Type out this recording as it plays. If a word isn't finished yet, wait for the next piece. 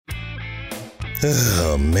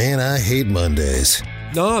Oh, man, I hate Mondays.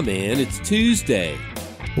 Nah, man, it's Tuesday.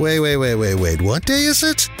 Wait. What day is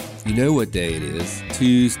it? You know what day it is.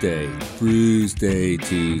 Tuesday. Bruise Day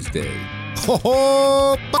Tuesday.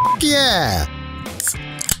 Oh, fuck yeah!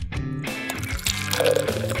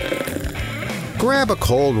 Grab a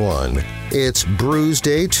cold one. It's Bruise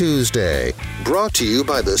Day Tuesday, brought to you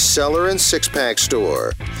by the Cellar and Six Pack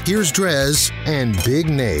Store. Here's Drez and Big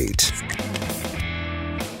Nate.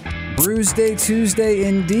 Bruise Day Tuesday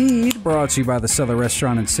indeed, brought to you by the Cellar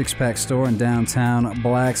Restaurant and Six Pack Store in downtown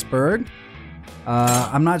Blacksburg.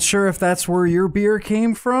 I'm not sure if that's where your beer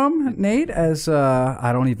came from, Nate, as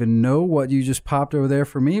I don't even know what you just popped over there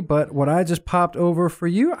for me, but what I just popped over for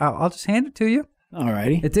you, I'll just hand it to you.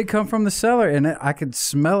 Alrighty. It did come from the cellar, and I could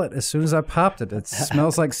smell it as soon as I popped it. It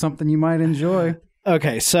smells like something you might enjoy.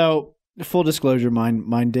 Okay, so full disclosure,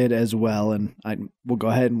 mine did as well, and we'll go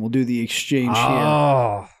ahead and we'll do the exchange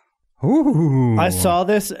here. Ooh. I saw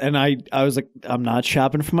this, and I was like, I'm not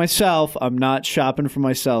shopping for myself,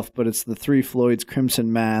 but it's the Three Floyds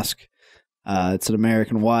Crimson Mask. It's an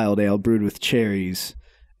American wild ale brewed with cherries.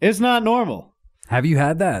 It's not normal. Have you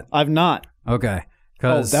had that? I've not. Okay.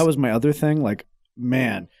 Oh, that was my other thing. Like,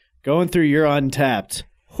 man, going through your Untapped.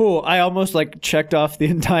 I almost checked off the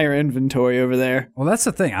entire inventory over there. Well, that's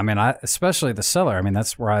the thing. I mean, especially the cellar. I mean,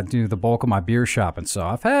 that's where I do the bulk of my beer shopping. So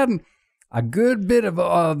I've had a good bit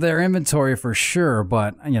of their inventory for sure,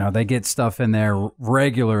 but they get stuff in there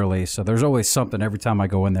regularly. So there's always something every time I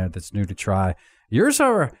go in there that's new to try. Yours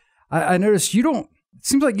are, I noticed you don't. It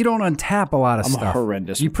seems like you don't untap a lot of stuff. I'm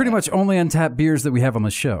horrendous. You pretty much only untap beers that we have on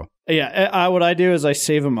the show. Yeah, what I do is I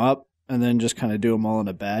save them up and then just kind of do them all in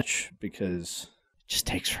a batch because it just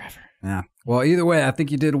takes forever. Yeah. Well, either way, I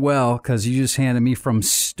think you did well because you just handed me from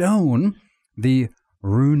Stone the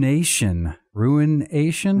Ruination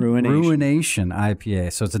IPA.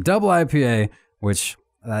 So it's a double IPA, which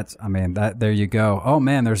there you go. Oh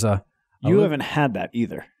man, there's you haven't had that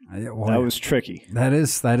either. Well, that was tricky. That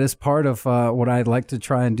is part of what I'd like to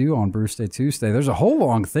try and do on Bruce Day Tuesday. There's a whole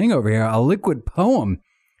long thing over here, a liquid poem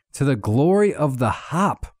to the glory of the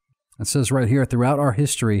hop. It says right here, throughout our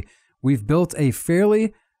history, we've built a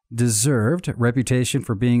fairly deserved reputation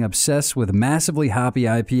for being obsessed with massively hoppy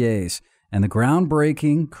IPAs. And the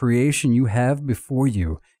groundbreaking creation you have before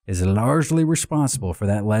you is largely responsible for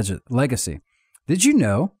that legacy. Did you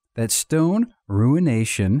know that Stone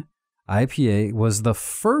Ruination IPA was the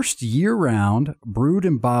first year-round brewed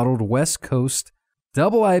and bottled West Coast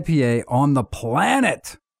double IPA on the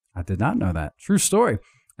planet? I did not know that. True story.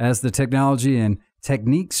 As the technology and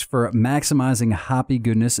techniques for maximizing hoppy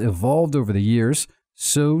goodness evolved over the years,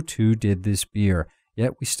 so too did this beer.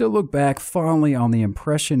 Yet we still look back fondly on the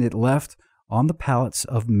impression it left on the palates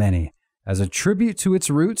of many. As a tribute to its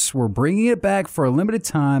roots, we're bringing it back for a limited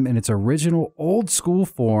time in its original old-school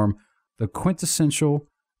form, the quintessential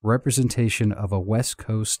representation of a West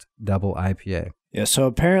Coast double IPA. Yeah, so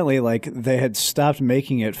apparently, they had stopped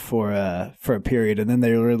making it for a period, and then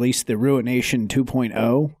they released the Ruination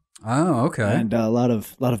 2.0. Oh, okay. And a lot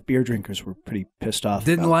of beer drinkers were pretty pissed off.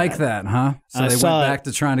 Didn't like that, huh? So they went back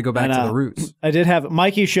to trying to go back to the roots. I did have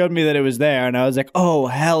Mikey showed me that it was there, and I was like, "Oh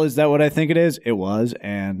hell, is that what I think it is?" It was,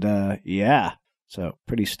 and yeah. So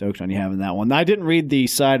pretty stoked on you having that one. I didn't read the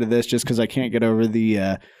side of this just because I can't get over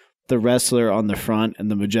the wrestler on the front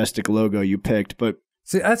and the majestic logo you picked, but.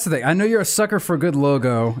 See, that's the thing. I know you're a sucker for a good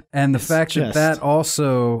logo, and the fact that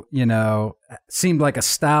also, seemed like a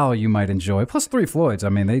style you might enjoy. Plus, Three Floyds. I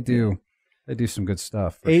mean, they do some good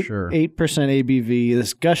stuff for sure. 8% ABV.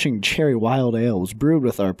 This gushing cherry wild ale was brewed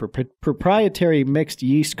with our proprietary mixed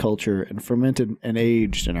yeast culture and fermented and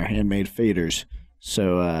aged in our handmade faders.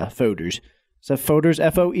 So, foders. Is that foders?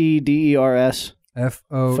 F-O-E-D-E-R-S.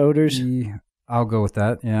 F-O-E. I'll go with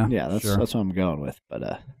that. Yeah. Yeah, that's what I'm going with.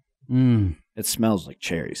 But it smells like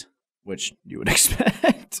cherries, which you would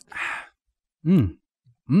expect.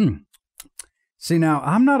 See,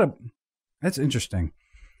 now that's interesting.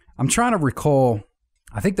 I'm trying to recall,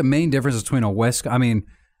 I think the main difference between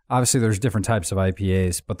obviously there's different types of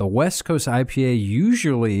IPAs, but the West Coast IPA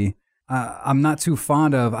usually I'm not too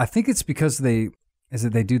fond of. I think it's because they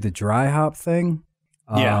do the dry hop thing,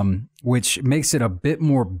 which makes it a bit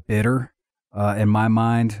more bitter. In my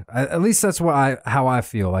mind, at least that's how I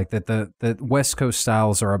feel. Like that the West Coast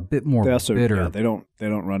styles are a bit more bitter. Yeah, they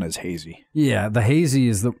don't run as hazy. Yeah, the hazy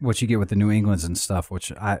is what you get with the New Englands and stuff,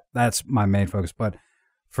 which that's my main focus. But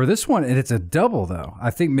for this one, and it's a double though.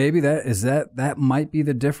 I think maybe that might be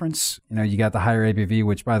the difference. You got the higher ABV,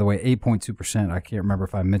 which by the way, 8.2%. I can't remember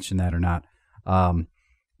if I mentioned that or not.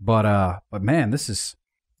 But man, this is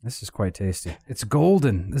quite tasty. It's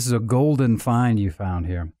golden. This is a golden find you found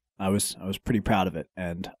here. I was pretty proud of it,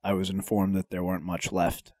 and I was informed that there weren't much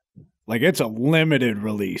left. Like, it's a limited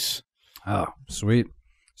release. Oh, sweet.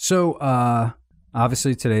 So,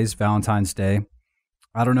 obviously today's Valentine's Day.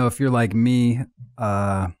 I don't know if you're like me,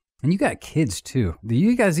 and you got kids too. Do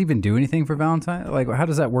you guys even do anything for Valentine's? Like, how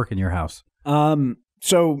does that work in your house?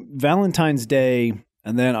 So Valentine's Day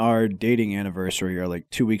and then our dating anniversary are like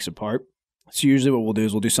 2 weeks apart. So usually what we'll do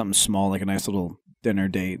is we'll do something small, like a nice little dinner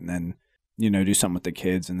date, and then, do something with the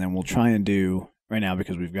kids. And then we'll try and do, right now,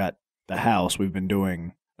 because we've got the house, we've been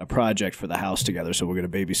doing a project for the house together. So we'll get a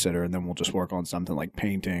babysitter, and then we'll just work on something like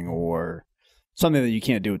painting or something that you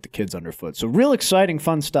can't do with the kids underfoot. So real exciting,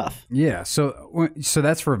 fun stuff. Yeah. So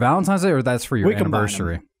that's for Valentine's Day, or that's for your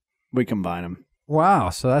anniversary? We combine them. Wow.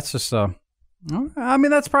 So that's just I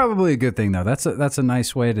mean, that's probably a good thing though. That's a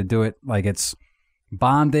nice way to do it. Like, it's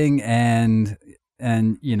bonding and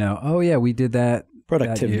oh yeah, we did that.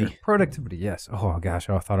 Productivity. Yes. Oh gosh.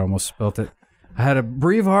 I thought I almost spilt it. I had a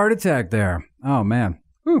brief heart attack there. Oh man.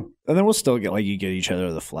 Whew. And then we'll still get each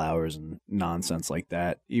other the flowers and nonsense like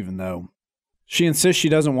that, even though she insists she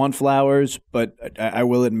doesn't want flowers, but I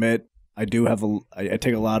will admit I do have I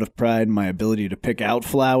take a lot of pride in my ability to pick out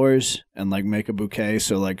flowers and make a bouquet.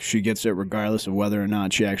 So she gets it regardless of whether or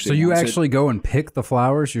not she actually. So you wants actually go and pick the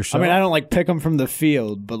flowers yourself? I mean, I don't pick them from the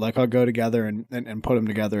field, but I'll go together and put them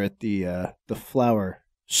together at the flower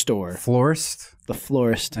store. Florist. The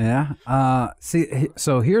florist. Yeah. See,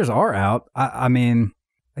 so here's our out. I mean,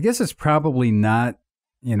 I guess it's probably not.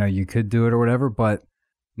 You could do it or whatever, but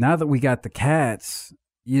now that we got the cats.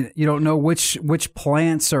 You don't know which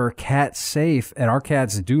plants are cat safe, and our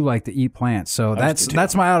cats do like to eat plants. So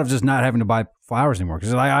that's my out of just not having to buy flowers anymore,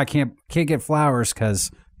 because I can't get flowers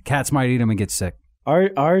because cats might eat them and get sick.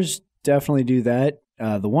 Ours definitely do that.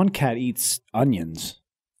 The one cat eats onions.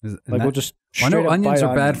 We'll just. I know onions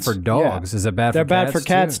are bad for dogs. Yeah. Is it bad? They're bad for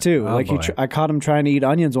cats too. Oh, I caught him trying to eat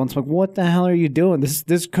onions once. I'm like, what the hell are you doing?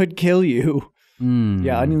 This could kill you.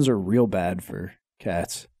 Yeah, onions are real bad for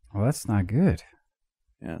cats. Well, that's not good.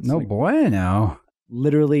 Yeah, no bueno.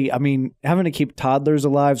 Literally, I mean, having to keep toddlers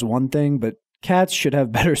alive is one thing, but cats should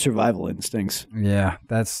have better survival instincts. Yeah,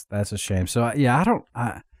 that's a shame. So I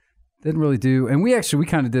didn't really do, and we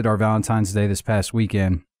kind of did our Valentine's Day this past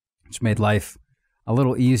weekend, which made life a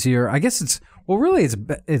little easier. I guess it's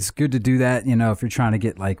good to do that, if you're trying to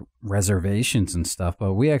get reservations and stuff.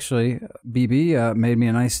 But we actually, BB made me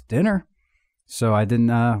a nice dinner, so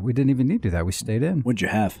we didn't even need to do that. We stayed in. What'd you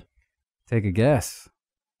have? Take a guess.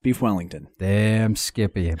 Beef Wellington. Damn,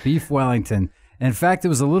 Skippy. Beef Wellington. In fact, it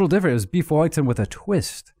was a little different. It was beef Wellington with a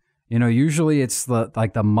twist. Usually it's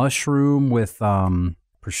the mushroom with,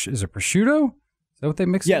 is it prosciutto? Is that what they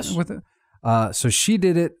mixed yes. with it? So she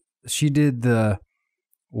did it. She did the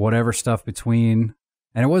whatever stuff between,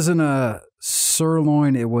 and it wasn't a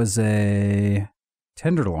sirloin. It was a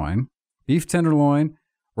tenderloin, beef tenderloin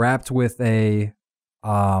wrapped with a,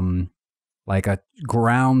 a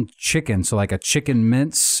ground chicken, so a chicken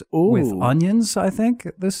mince with onions, I think,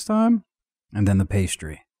 this time. And then the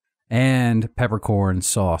pastry. And peppercorn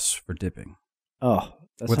sauce for dipping. Oh,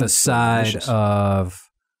 that with a side delicious. Of,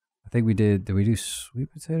 I think we did we do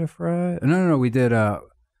sweet potato fry? No, we did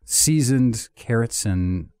seasoned carrots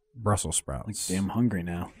and Brussels sprouts. Damn hungry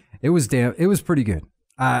now. It was pretty good.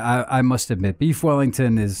 I must admit, beef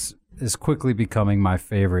Wellington is quickly becoming my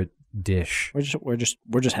favorite dish. We're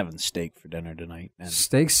just having steak for dinner tonight. And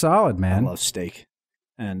steak's solid, man. I love steak.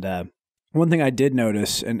 And one thing I did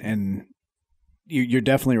notice, and you're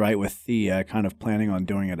definitely right with the kind of planning on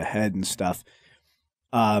doing it ahead and stuff.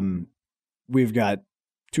 We've got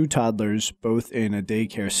 2 toddlers, both in a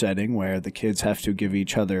daycare setting where the kids have to give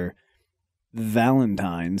each other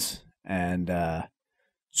Valentines and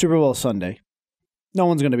Super Bowl Sunday. No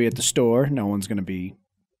one's going to be at the store. No one's going to be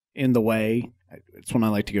in the way. It's when I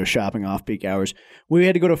like to go shopping off-peak hours. We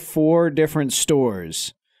had to go to 4 different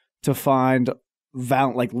stores to find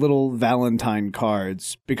little Valentine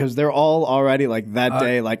cards because they're all already that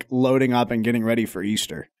day loading up and getting ready for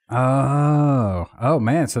Easter. Oh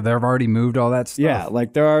man! So they've already moved all that stuff. Yeah,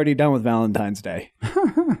 they're already done with Valentine's Day.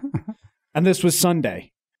 And this was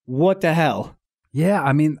Sunday. What the hell? Yeah,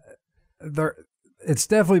 I mean, it's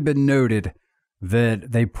definitely been noted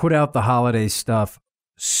that they put out the holiday stuff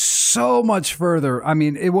so much further. I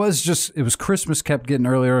mean, it was Christmas kept getting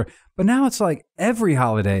earlier, but now it's every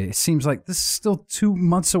holiday. It seems like this is still 2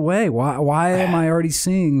 months away. Why am I already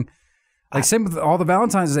seeing same with all the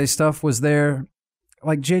Valentine's Day stuff was there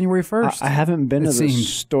January 1st. I haven't been to the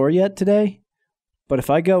store yet today, but if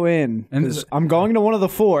I go in, I'm going to one of the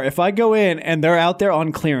 4. If I go in and they're out there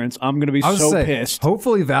on clearance, I'm going to be so pissed.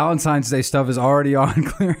 Hopefully Valentine's Day stuff is already on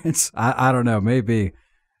clearance. I don't know, maybe.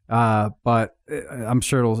 But I'm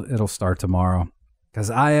sure it'll start tomorrow because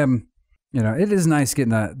I am, it is nice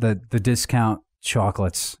getting the discount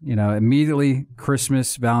chocolates, immediately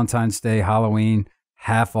Christmas, Valentine's Day, Halloween,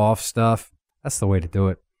 half off stuff. That's the way to do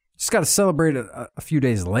it. Just got to celebrate a few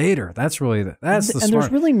days later. That's really that's the smart.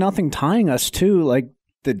 There's really nothing tying us to like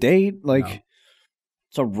the date. Like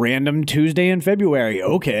it's a random Tuesday in February.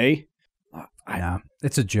 Okay. Yeah,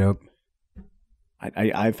 it's a joke.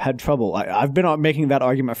 I've had trouble. I've been making that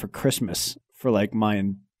argument for Christmas for like my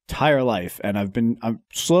entire life, and I'm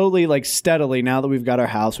slowly, like steadily, now that we've got our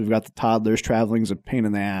house, we've got the toddlers, traveling's a pain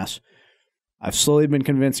in the ass. I've slowly been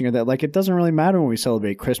convincing her that like it doesn't really matter when we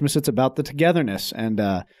celebrate Christmas. It's about the togetherness, and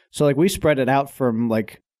so like we spread it out from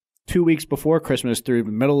like 2 weeks before Christmas through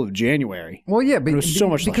the middle of January. Well, yeah, but it was so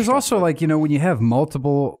much because also like when you have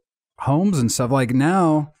multiple homes and stuff like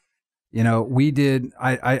now, we did.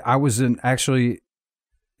 I was actually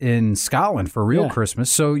in Scotland for real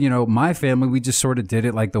Christmas. So, my family, we just sort of did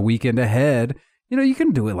it like the weekend ahead. You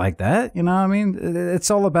can do it like that. I mean,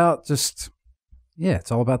 it's all about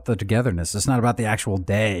it's all about the togetherness. It's not about the actual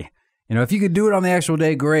day. If you could do it on the actual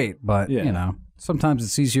day, great. But, sometimes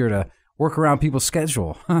it's easier to work around people's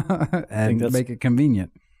schedule and make it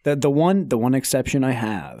convenient. The one exception I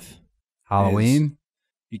have. Halloween?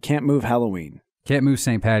 You can't move Halloween. Can't move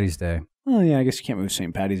St. Patty's Day. Oh, yeah, I guess you can't move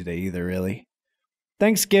St. Patty's Day either, really.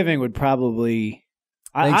 Thanksgiving would probably...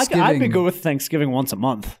 I'd be good with Thanksgiving once a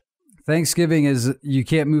month. Thanksgiving you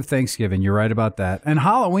can't move Thanksgiving. You're right about that. And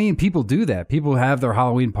Halloween, people do that. People have their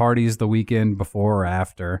Halloween parties the weekend before or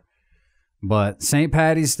after. But St.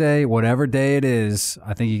 Patty's Day, whatever day it is,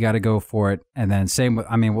 I think you got to go for it. And then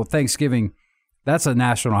Thanksgiving, that's a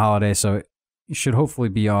national holiday, so you should hopefully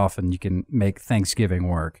be off and you can make Thanksgiving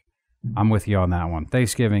work. I'm with you on that one.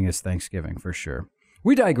 Thanksgiving is Thanksgiving for sure.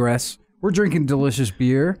 We digress. We're drinking delicious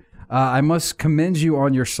beer. I must commend you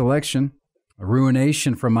on your selection.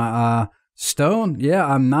 Ruination from Stone. Yeah,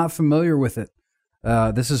 I'm not familiar with it.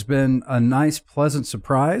 This has been a nice, pleasant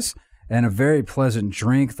surprise and a very pleasant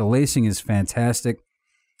drink. The lacing is fantastic.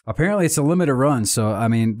 Apparently, it's a limited run. So, I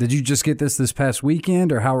mean, did you just get this past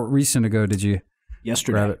weekend, or how recent ago did you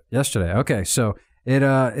grab it? Yesterday. Okay, so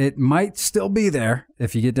it might still be there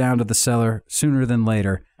if you get down to the cellar sooner than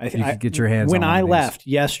later. You could get your hands on it. When I left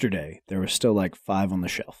yesterday, there were still like 5 on the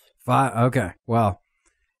shelf. 5? Okay. Well,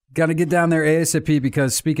 got to get down there ASAP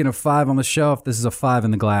because speaking of 5 on the shelf, this is a 5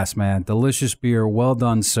 in the glass, man. Delicious beer. Well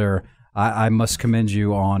done, sir. I must commend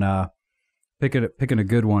you on picking a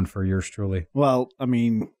good one for yours truly. Well, I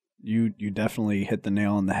mean, you definitely hit the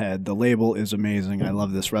nail on the head. The label is amazing. I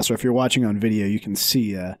love this wrestler. If you're watching on video, you can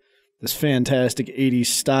see this fantastic 80s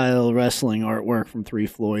style wrestling artwork from Three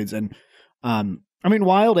Floyds. And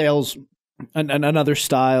Wild Ale's another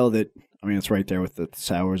style that, it's right there with the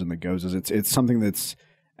sours and the gozes. It's something that's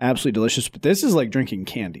absolutely delicious, but this is like drinking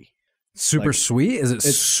candy. Super sweet? Is it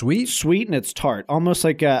sweet? Sweet, and it's tart. Almost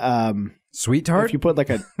like a... sweet tart? If you put like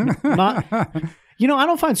a... not, I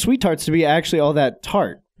don't find sweet tarts to be actually all that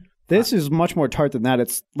tart. This is much more tart than that.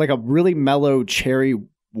 It's like a really mellow cherry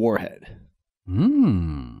warhead.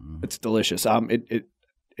 It's delicious.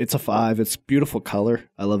 It's a 5. It's beautiful color.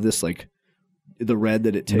 I love this, like the red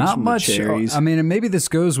that it takes not from much, the cherries. And maybe this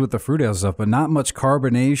goes with the fruit ale stuff, but not much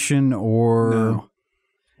carbonation or... No.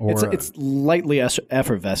 It's lightly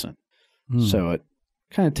effervescent, so it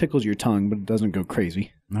kind of tickles your tongue, but it doesn't go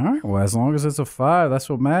crazy. All right. Well, as long as it's a 5, that's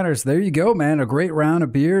what matters. There you go, man. A great round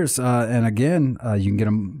of beers. And again, you can get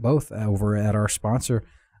them both over at our sponsor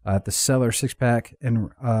at the Cellar 6-Pack and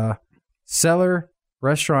Cellar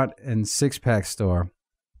Restaurant and 6-Pack Store.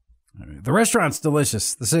 The restaurant's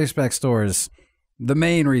delicious. The 6-Pack Store is the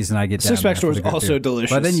main reason I get down. 6-Pack Store is also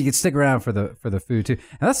delicious. But then you can stick around for the food too.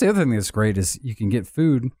 And that's the other thing that's great is you can get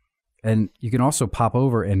food, and you can also pop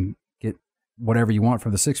over and get whatever you want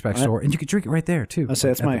from the 6-Pack Store, and you can drink it right there too. I say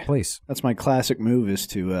that's my place. That's my classic move is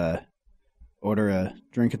to order a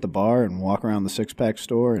drink at the bar and walk around the 6-Pack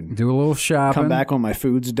Store and do a little shopping. Come back when my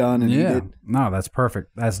food's done and eat it. No, that's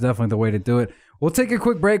perfect. That's definitely the way to do it. We'll take a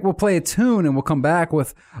quick break. We'll play a tune, and we'll come back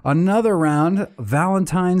with another round,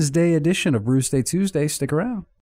 Valentine's Day edition of Brews Day Tuesday. Stick around.